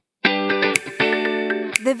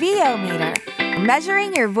The VO Meter,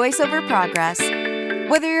 measuring your voiceover progress.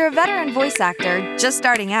 Whether you're a veteran voice actor, just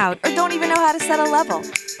starting out, or don't even know how to set a level,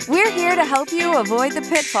 we're here to help you avoid the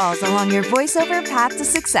pitfalls along your voiceover path to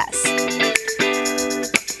success.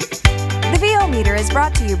 The VO Meter is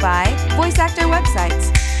brought to you by Voice Actor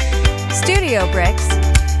Websites, Studio Bricks,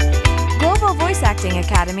 Global Voice Acting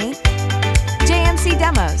Academy, JMC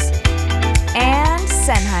Demos, and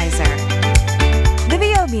Sennheiser. The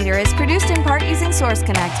VO Meter is produced in part using Source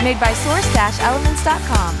Connect, made by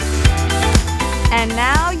source-elements.com. And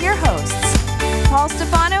now, your hosts, Paul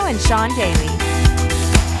Stefano and Sean Daly.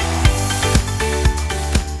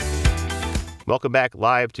 Welcome back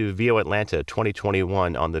live to VO Atlanta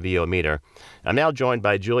 2021 on the VO Meter. I'm now joined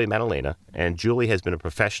by Julie Maddalena, and Julie has been a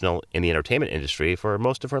professional in the entertainment industry for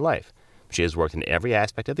most of her life. She has worked in every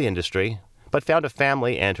aspect of the industry, but found a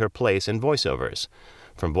family and her place in voiceovers.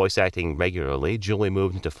 From voice acting regularly, Julie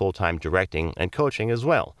moved into full-time directing and coaching as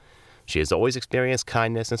well. She has always experienced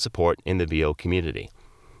kindness and support in the VO community.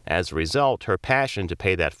 As a result, her passion to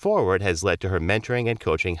pay that forward has led to her mentoring and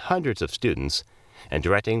coaching hundreds of students and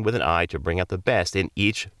directing with an eye to bring out the best in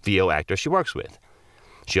each VO actor she works with.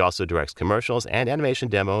 She also directs commercials and animation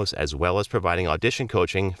demos, as well as providing audition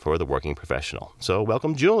coaching for the working professional. So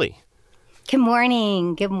welcome, Julie. Good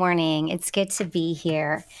morning. Good morning. It's good to be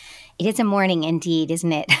here. It is a morning indeed,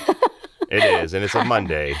 isn't it? It is, and it's a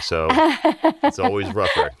Monday, so it's always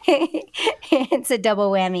rougher. It's a double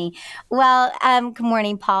whammy. Well, good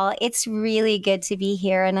morning, Paul. It's really good to be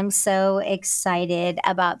here, and I'm so excited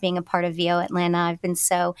about being a part of VO Atlanta. I've been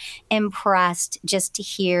so impressed just to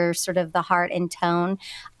hear sort of the heart and tone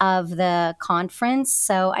of the conference.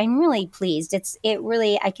 So I'm really pleased.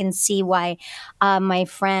 I can see why my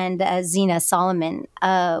friend Zena Solomon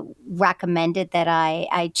recommended that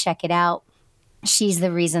I check it out. She's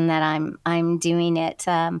the reason that I'm doing it.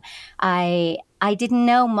 I didn't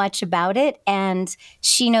know much about it, and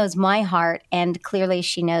she knows my heart, and clearly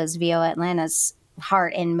she knows VO Atlanta's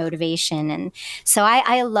heart and motivation. And so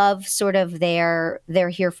I love sort of they're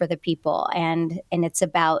here for the people, and it's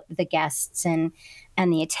about the guests and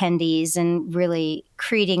the attendees, and really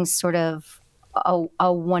creating sort of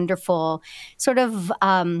a wonderful sort of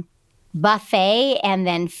buffet and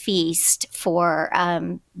then feast for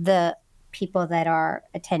the people that are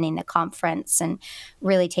attending the conference, and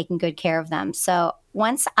really taking good care of them. So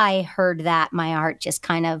once I heard that, my heart just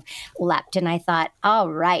kind of leapt, and I thought, all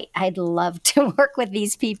right, I'd love to work with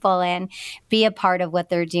these people and be a part of what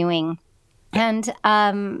they're doing. And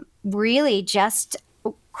really just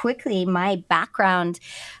quickly, my background,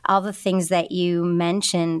 all the things that you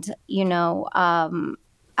mentioned,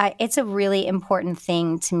 it's a really important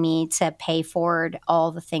thing to me to pay forward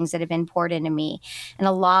all the things that have been poured into me. And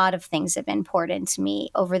a lot of things have been poured into me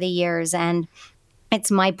over the years. And it's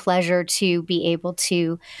my pleasure to be able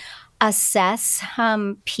to assess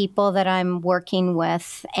people that I'm working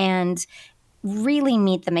with and really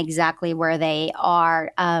meet them exactly where they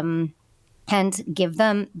are, and give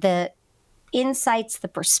them the insights, the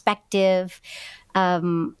perspective,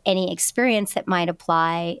 any experience that might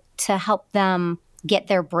apply to help them get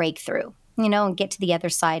their breakthrough, and get to the other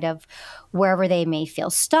side of wherever they may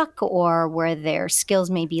feel stuck, or where their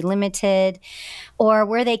skills may be limited, or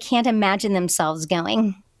where they can't imagine themselves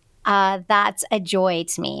going. That's a joy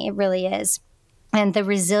to me. It really is. And the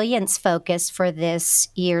resilience focus for this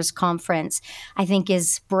year's conference, I think,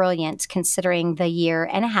 is brilliant, considering the year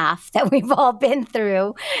and a half that we've all been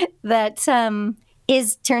through, that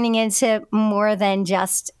is turning into more than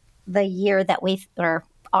just the year that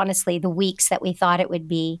honestly, the weeks that we thought it would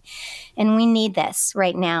be. And we need this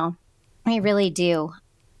right now. We really do.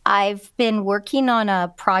 I've been working on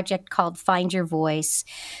a project called Find Your Voice.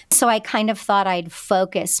 So I kind of thought I'd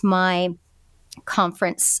focus my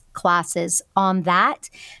conference classes on that.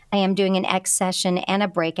 I am doing an X session and a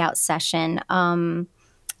breakout session. And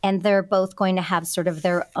they're both going to have sort of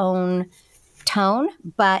their own tone.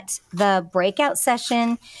 But the breakout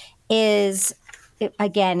session is,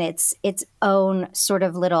 again, it's its own sort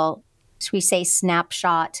of little, should we say,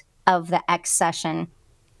 snapshot of the X session.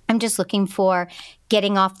 I'm just looking for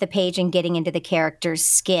getting off the page and getting into the character's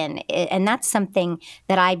skin. And that's something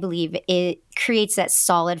that I believe it creates that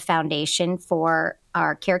solid foundation for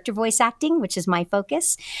our character voice acting, which is my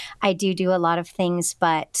focus. I do a lot of things,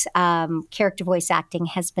 but character voice acting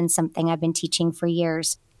has been something I've been teaching for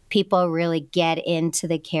years. People really get into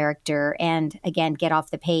the character and, again, get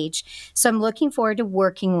off the page. So I'm looking forward to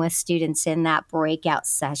working with students in that breakout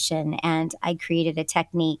session. And I created a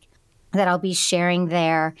technique that I'll be sharing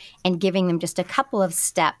there and giving them just a couple of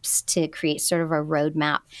steps to create sort of a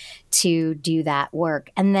roadmap to do that work.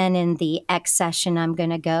 And then in the X session, I'm going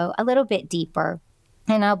to go a little bit deeper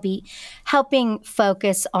And I'll be helping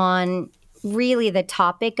focus on really the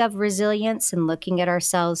topic of resilience and looking at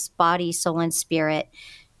ourselves, body, soul, and spirit.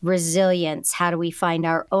 Resilience. How do we find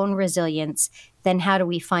our own resilience? Then how do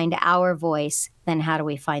we find our voice? Then how do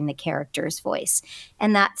we find the character's voice?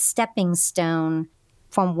 And that stepping stone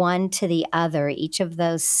from one to the other, each of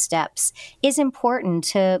those steps is important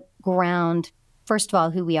to ground, first of all,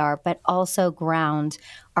 who we are, but also ground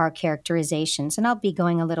our characterizations. And I'll be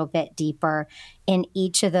going a little bit deeper in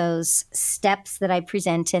each of those steps that I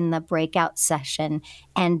present in the breakout session,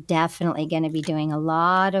 and definitely going to be doing a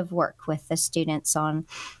lot of work with the students on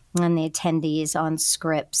the attendees on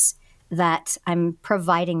scripts that I'm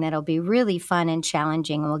providing that'll be really fun and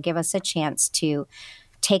challenging and will give us a chance to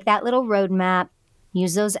take that little roadmap,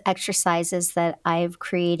 use those exercises that I've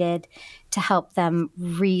created to help them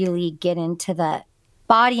really get into the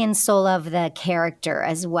body and soul of the character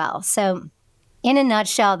as well. So in a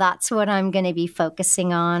nutshell, that's what I'm going to be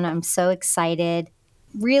focusing on. I'm so excited,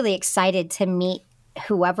 really excited to meet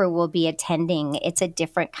whoever will be attending. It's a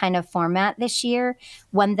different kind of format this year,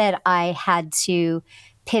 one that I had to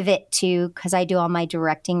pivot to because I do all my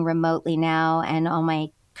directing remotely now and all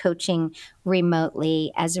my coaching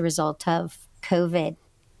remotely as a result of COVID.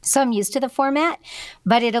 So I'm used to the format,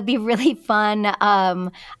 but it'll be really fun.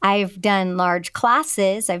 I've done large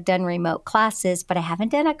classes, I've done remote classes, but I haven't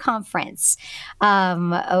done a conference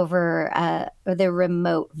over the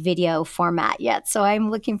remote video format yet. So I'm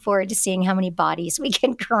looking forward to seeing how many bodies we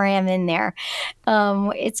can cram in there.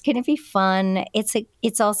 It's going to be fun.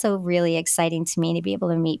 It's also really exciting to me to be able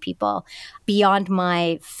to meet people beyond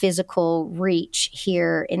my physical reach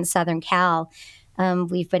here in Southern Cal.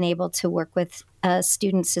 We've been able to work with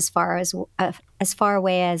students as far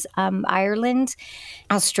away as Ireland,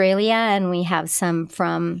 Australia, and we have some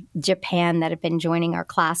from Japan that have been joining our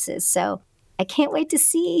classes. So I can't wait to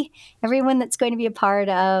see everyone that's going to be a part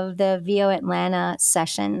of the VO Atlanta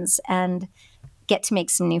sessions and get to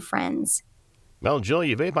make some new friends. Well, Julie,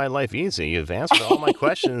 you've made my life easy. You've answered all my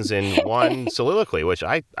questions in one soliloquy, which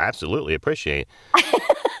I absolutely appreciate.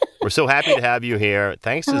 We're so happy to have you here.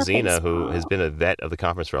 Thanks to Zena, who has been a vet of the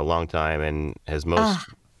conference for a long time and has most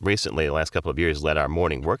recently, the last couple of years, led our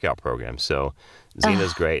morning workout program. So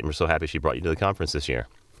Zena's great, and we're so happy she brought you to the conference this year.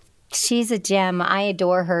 She's a gem. I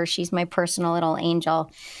adore her. She's my personal little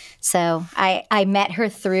angel. So I met her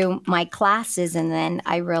through my classes, and then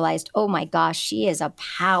I realized, oh my gosh, she is a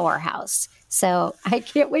powerhouse. So I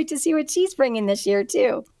can't wait to see what she's bringing this year,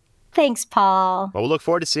 too. Thanks, Paul. Well, we'll look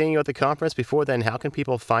forward to seeing you at the conference. Before then, how can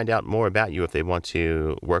people find out more about you if they want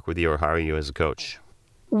to work with you or hire you as a coach?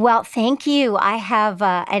 Well, thank you. I have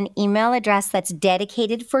an email address that's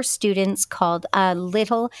dedicated for students called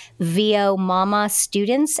Little VO Mama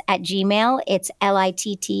Students at Gmail. It's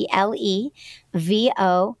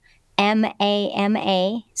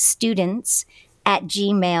LITTLEVOMAMA students at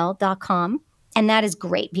gmail.com. And that is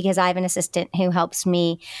great because I have an assistant who helps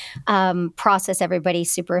me process everybody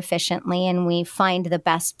super efficiently, and we find the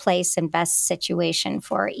best place and best situation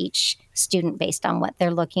for each student based on what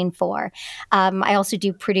they're looking for. I also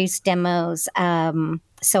do produce demos,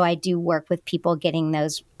 so I do work with people getting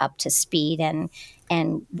those up to speed and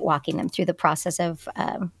walking them through the process of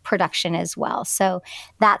production as well. So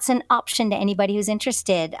that's an option to anybody who's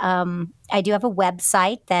interested. I do have a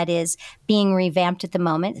website that is being revamped at the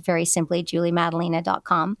moment, very simply,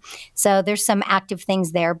 juliemaddalena.com. So there's some active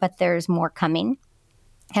things there, but there's more coming.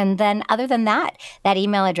 And then other than that, that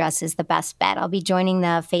email address is the best bet. I'll be joining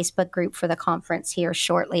the Facebook group for the conference here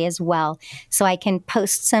shortly as well, so I can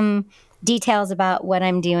post some details about what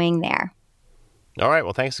I'm doing there. All right.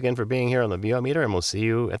 Well, thanks again for being here on the VO Meter, and we'll see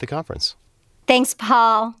you at the conference. Thanks,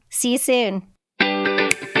 Paul. See you soon.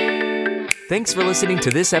 Thanks for listening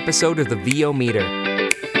to this episode of the VO Meter.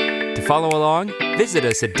 To follow along, visit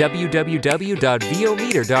us at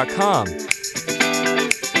www.vometer.com.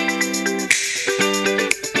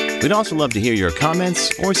 We'd also love to hear your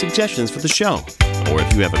comments or suggestions for the show. Or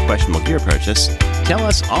if you have a questionable gear purchase, tell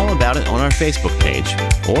us all about it on our Facebook page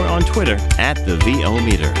or on Twitter at the VO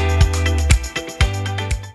Meter.